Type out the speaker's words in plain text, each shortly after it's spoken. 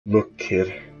Look,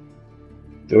 kid.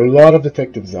 There are a lot of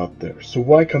detectives out there, so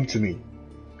why come to me?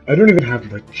 I don't even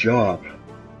have a job.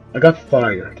 I got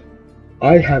fired.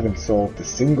 I haven't solved a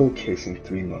single case in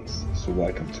 3 months, so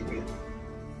why come to me?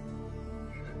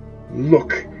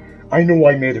 Look, I know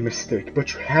I made a mistake,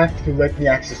 but you have to let me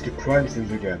access the crime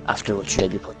scenes again. After what you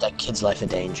did, you put that kid's life in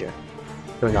danger.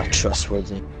 You're not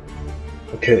trustworthy.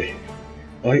 Okay,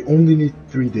 I only need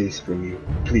 3 days from you.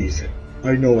 Please,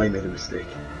 I know I made a mistake,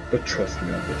 but trust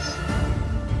me on this.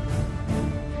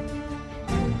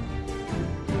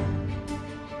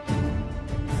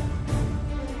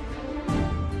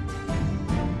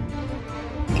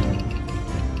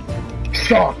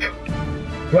 Stop!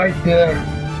 Right there!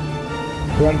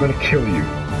 Or I'm gonna kill you.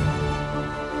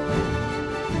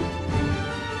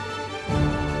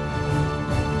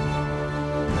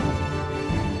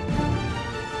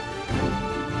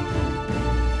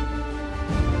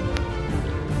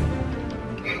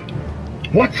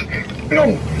 What?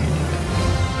 No!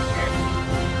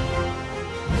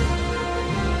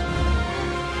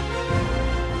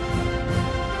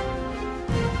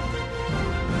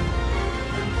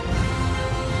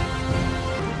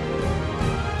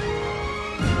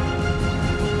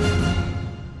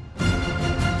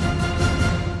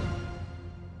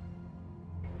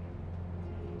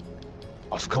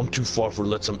 I've come too far to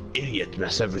let some idiot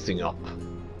mess everything up.